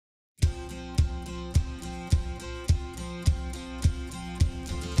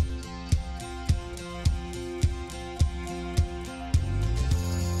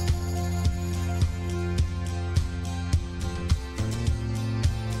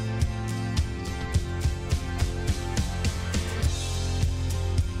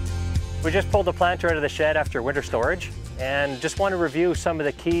We just pulled the planter out of the shed after winter storage and just want to review some of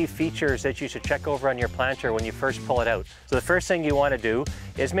the key features that you should check over on your planter when you first pull it out. So the first thing you want to do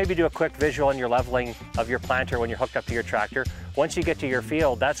is maybe do a quick visual on your leveling of your planter when you're hooked up to your tractor. Once you get to your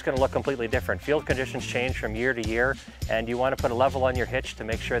field, that's going to look completely different. Field conditions change from year to year, and you want to put a level on your hitch to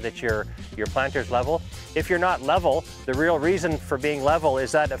make sure that your planter's level. If you're not level, the real reason for being level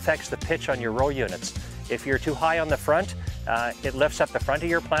is that affects the pitch on your row units. If you're too high on the front, it lifts up the front of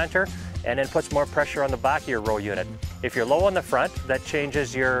your planter and then puts more pressure on the back of your row unit. If you're low on the front, that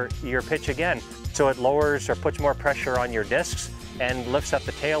changes your pitch again. So it lowers or puts more pressure on your discs and lifts up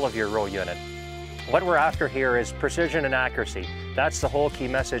the tail of your row unit. What we're after here is precision and accuracy. That's the whole key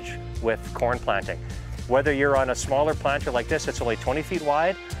message with corn planting. Whether you're on a smaller planter like this, it's only 20 feet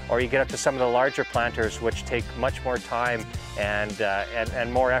wide, or you get up to some of the larger planters which take much more time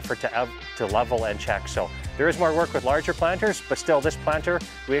and more effort to level and check. So there is more work with larger planters, but still this planter,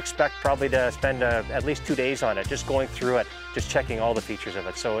 we expect probably to spend at least 2 days on it, just going through it, just checking all the features of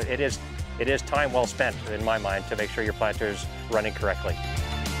it. So it is time well spent in my mind to make sure your planter is running correctly.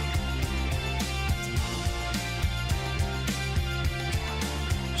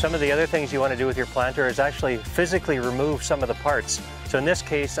 Some of the other things you want to do with your planter is actually physically remove some of the parts. So in this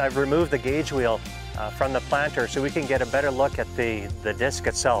case, I've removed the gauge wheel from the planter so we can get a better look at the disc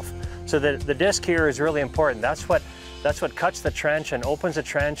itself. So the disc here is really important. That's what cuts the trench and opens the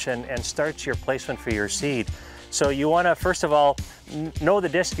trench and starts your placement for your seed. So you want to, first of all, know the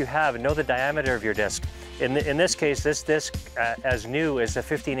disc you have and know the diameter of your disc. In this case, this disc, as new, is a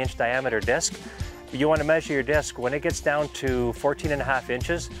 15-inch diameter disc. You want to measure your disc. When it gets down to 14.5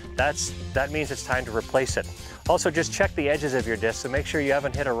 inches, that means it's time to replace it. Also, just check the edges of your disc to make sure you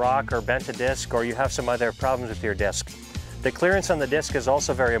haven't hit a rock or bent a disc or you have some other problems with your disc. The clearance on the disc is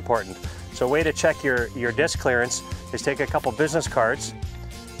also very important. So a way to check your disc clearance is take a couple business cards,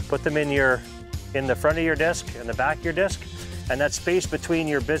 put them in the front of your disc and the back of your disc, and that space between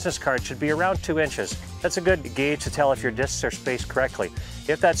your business cards should be around 2 inches. That's a good gauge to tell if your discs are spaced correctly.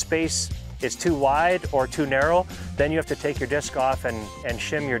 If that space is too wide or too narrow, then you have to take your disc off and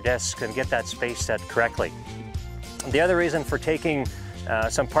shim your disc and get that space set correctly. The other reason for taking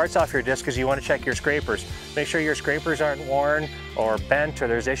some parts off your disc is you want to check your scrapers. Make sure your scrapers aren't worn or bent or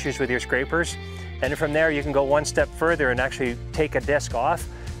there's issues with your scrapers. And from there you can go one step further and actually take a disc off,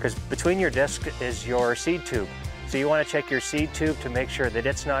 because between your disc is your seed tube. So you want to check your seed tube to make sure that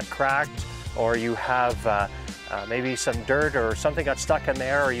it's not cracked, or you have maybe some dirt or something got stuck in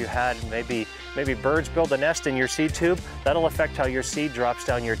there, or you had maybe birds build a nest in your seed tube. That'll affect how your seed drops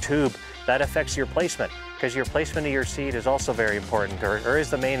down your tube. That affects your placement, because your placement of your seed is also very important, or is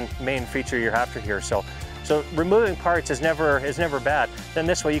the main feature you're after here. So removing parts is never bad. Then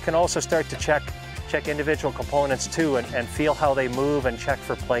this way you can also start to check individual components too and feel how they move and check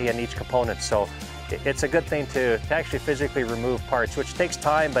for play in each component. So it's a good thing to actually physically remove parts, which takes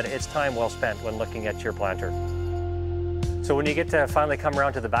time, but it's time well spent when looking at your planter. So when you get to finally come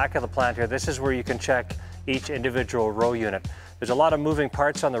around to the back of the planter, this is where you can check each individual row unit. There's a lot of moving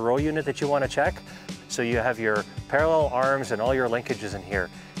parts on the row unit that you want to check. So you have your parallel arms and all your linkages in here.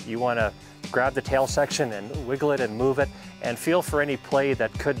 You want to grab the tail section and wiggle it and move it and feel for any play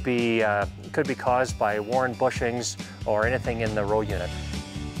that could be caused by worn bushings or anything in the row unit.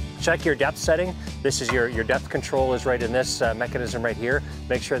 Check your depth setting. This is your depth control is right in this mechanism right here.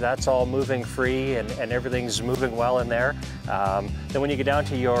 Make sure that's all moving free and everything's moving well in there. Then when you get down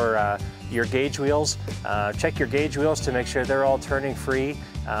to your gauge wheels, check your gauge wheels to make sure they're all turning free.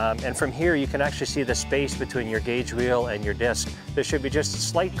 And from here you can actually see the space between your gauge wheel and your disc. There should be just a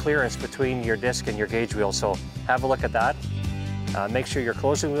slight clearance between your disc and your gauge wheel, so have a look at that. Make sure your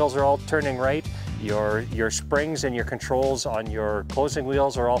closing wheels are all turning right. Your springs and your controls on your closing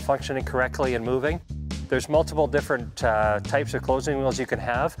wheels are all functioning correctly and moving. There's multiple different types of closing wheels you can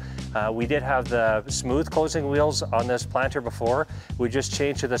have. We did have the smooth closing wheels on this planter before. We just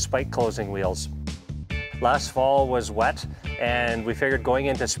changed to the spike closing wheels. Last fall was wet, and we figured going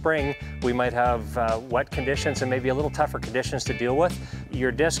into spring we might have wet conditions and maybe a little tougher conditions to deal with.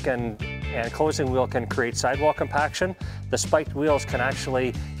 Your disc and closing wheel can create sidewall compaction. The spiked wheels can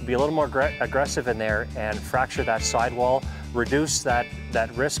actually be a little more aggressive in there and fracture that sidewall, reduce that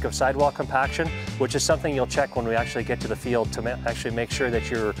risk of sidewall compaction, which is something you'll check when we actually get to the field to actually make sure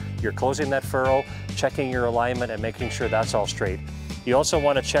that you're closing that furrow, checking your alignment and making sure that's all straight. You also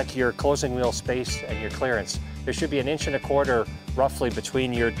want to check your closing wheel space and your clearance. There should be 1.25 inches roughly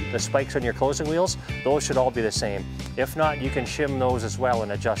between the spikes on your closing wheels. Those should all be the same. If not, you can shim those as well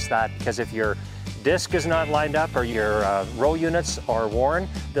and adjust that, because if your disc is not lined up or your row units are worn,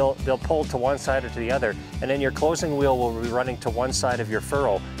 they'll pull to one side or to the other, and then your closing wheel will be running to one side of your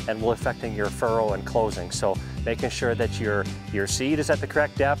furrow and will affecting your furrow and closing. So making sure that your seed is at the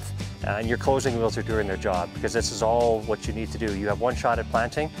correct depth and your closing wheels are doing their job, because this is all what you need to do. You have one shot at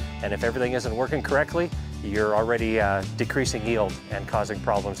planting, and if everything isn't working correctly, you're already decreasing yield and causing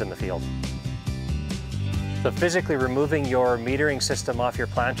problems in the field. So physically removing your metering system off your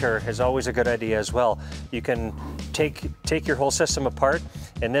planter is always a good idea as well. You can take your whole system apart.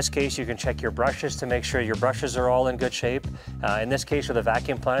 In this case, you can check your brushes to make sure your brushes are all in good shape. In this case, with a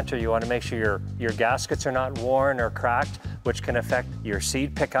vacuum planter, you want to make sure your gaskets are not worn or cracked, which can affect your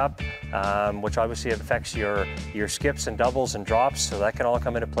seed pickup, which obviously affects your skips and doubles and drops, so that can all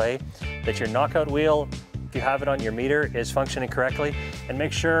come into play. That your knockout wheel, if you have it on your meter, is functioning correctly, and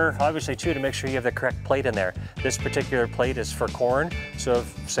make sure, obviously too, to make sure you have the correct plate in there. This particular plate is for corn, so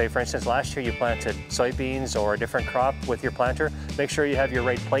if, say for instance last year you planted soybeans or a different crop with your planter, make sure you have your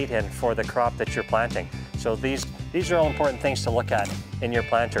right plate in for the crop that you're planting. So these are all important things to look at in your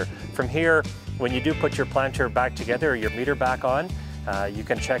planter. From here, when you do put your planter back together or your meter back on, you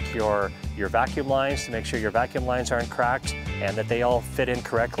can check your vacuum lines to make sure your vacuum lines aren't cracked and that they all fit in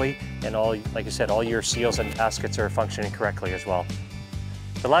correctly, and all, like I said, all your seals and gaskets are functioning correctly as well.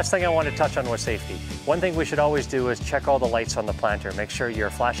 The last thing I want to touch on was safety. One thing we should always do is check all the lights on the planter. Make sure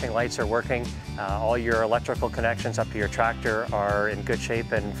your flashing lights are working, all your electrical connections up to your tractor are in good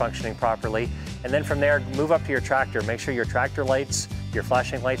shape and functioning properly. And then from there, move up to your tractor. Make sure your tractor lights, your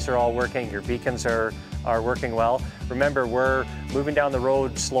flashing lights are all working, your beacons are working well. Remember, we're moving down the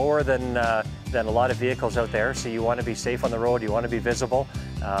road slower than a lot of vehicles out there, so you want to be safe on the road, you want to be visible.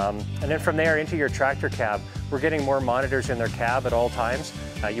 And then from there into your tractor cab, we're getting more monitors in their cab at all times.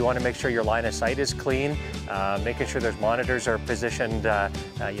 You want to make sure your line of sight is clean, making sure those monitors are positioned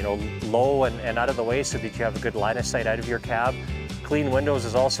low and out of the way so that you have a good line of sight out of your cab. Clean windows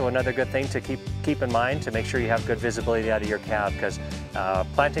is also another good thing to keep in mind, to make sure you have good visibility out of your cab, because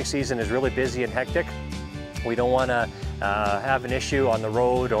planting season is really busy and hectic. We don't want to have an issue on the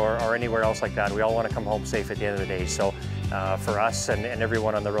road or anywhere else like that. We all want to come home safe at the end of the day. So for us and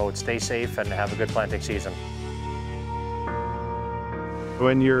everyone on the road, stay safe and have a good planting season.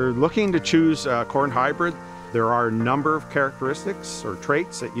 When you're looking to choose a corn hybrid, there are a number of characteristics or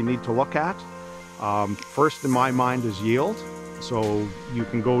traits that you need to look at. First in my mind is yield. So you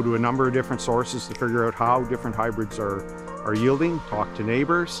can go to a number of different sources to figure out how different hybrids are yielding. Talk to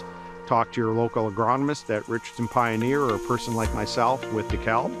neighbors, talk to your local agronomist at Richardson Pioneer, or a person like myself with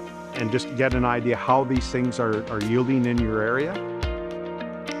DeKalb, and just get an idea how these things are yielding in your area.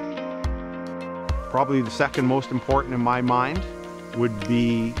 Probably the second most important in my mind would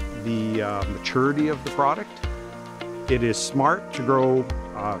be the maturity of the product. It is smart to grow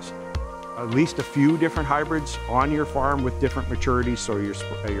at least a few different hybrids on your farm with different maturities, so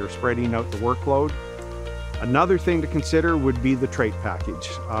you're spreading out the workload. Another thing to consider would be the trait package.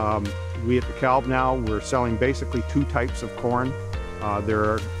 We at DeKalb now, we're selling basically two types of corn.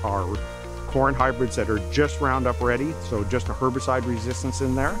 There are corn hybrids that are just Roundup ready, so just a herbicide resistance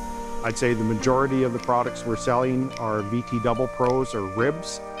in there. I'd say the majority of the products we're selling are VT Double Pros or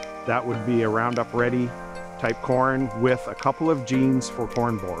ribs. That would be a Roundup ready type corn with a couple of genes for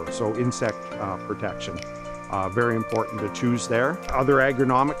corn borer, so insect protection. Very important to choose there. Other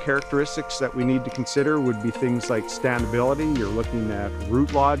agronomic characteristics that we need to consider would be things like standability. You're looking at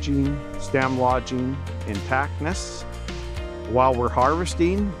root lodging, stem lodging, intactness. While we're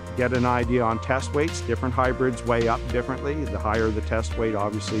harvesting, get an idea on test weights. Different hybrids weigh up differently. The higher the test weight,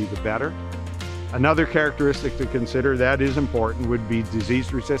 obviously, the better. Another characteristic to consider that is important would be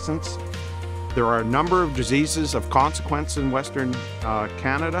disease resistance. There are a number of diseases of consequence in Western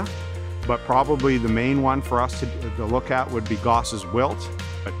Canada, but probably the main one for us to look at would be Goss's wilt.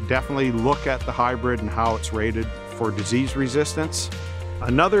 But definitely look at the hybrid and how it's rated for disease resistance.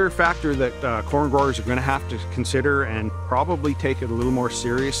 Another factor that corn growers are going to have to consider, and probably take it a little more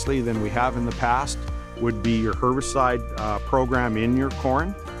seriously than we have in the past, would be your herbicide program in your corn.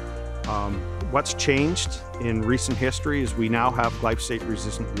 What's changed in recent history is we now have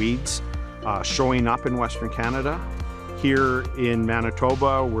glyphosate-resistant weeds showing up in Western Canada. Here in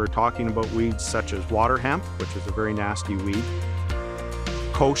Manitoba, we're talking about weeds such as water hemp, which is a very nasty weed,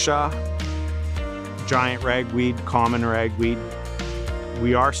 kochia, giant ragweed, common ragweed.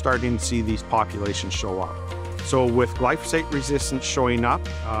 We are starting to see these populations show up. So with glyphosate resistance showing up,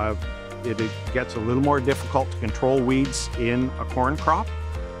 it gets a little more difficult to control weeds in a corn crop.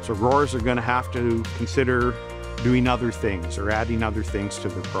 So growers are going to have to consider doing other things or adding other things to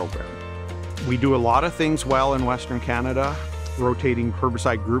the program. We do a lot of things well in Western Canada. rotating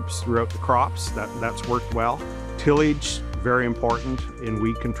herbicide groups throughout the crops. That's worked well. Tillage, very important in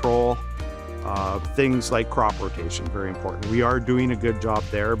weed control. Things like crop rotation, very important. We are doing a good job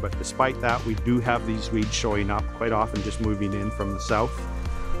there, but despite that, we do have these weeds showing up, quite often just moving in from the south.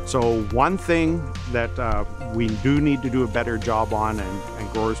 So one thing that we do need to do a better job on,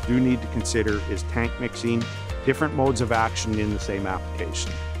 and growers do need to consider, is tank mixing different modes of action in the same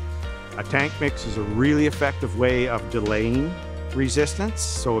application. A tank mix is a really effective way of delaying resistance.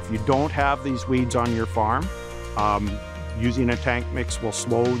 So if you don't have these weeds on your farm, using a tank mix will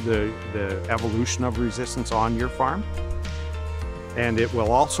slow the evolution of resistance on your farm. And it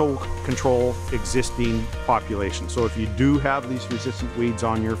will also control existing population. So if you do have these resistant weeds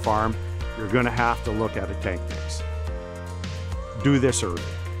on your farm, you're going to have to look at a tank mix. Do this early.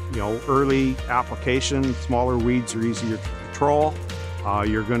 Early application, smaller weeds are easier to control.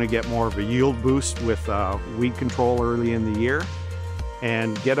 You're going to get more of a yield boost with weed control early in the year.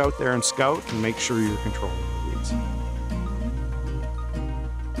 And get out there and scout and make sure you're controlling the weeds.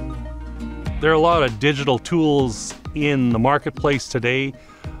 There are a lot of digital tools in the marketplace today.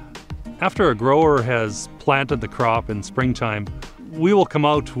 After a grower has planted the crop in springtime, we will come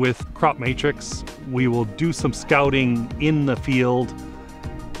out with crop matrix. We will do some scouting in the field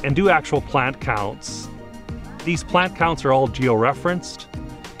and do actual plant counts. These plant counts are all georeferenced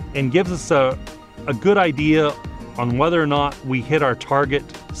and gives us a good idea on whether or not we hit our target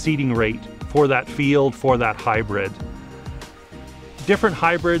seeding rate for that field, for that hybrid. Different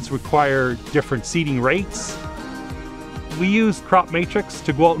hybrids require different seeding rates. We use crop matrix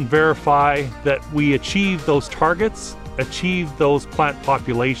to go out and verify that we achieve those targets, achieve those plant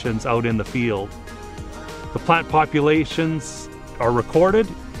populations out in the field. The plant populations are recorded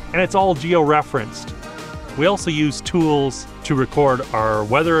and it's all georeferenced. We also use tools to record our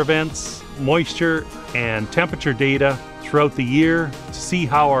weather events, moisture and temperature data throughout the year to see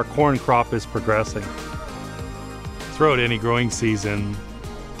how our corn crop is progressing. Throughout any growing season,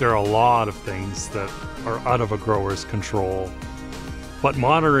 there are a lot of things that are out of a grower's control. But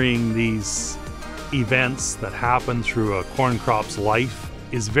monitoring these events that happen through a corn crop's life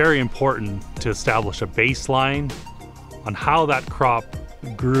is very important to establish a baseline on how that crop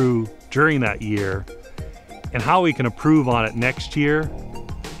grew during that year and how we can improve on it next year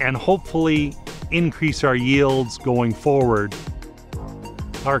and hopefully increase our yields going forward.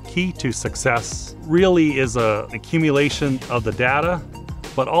 Our key to success really is an accumulation of the data,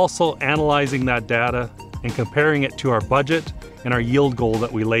 but also analyzing that data and comparing it to our budget and our yield goal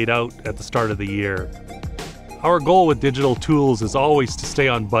that we laid out at the start of the year. Our goal with digital tools is always to stay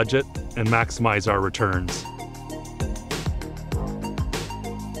on budget and maximize our returns.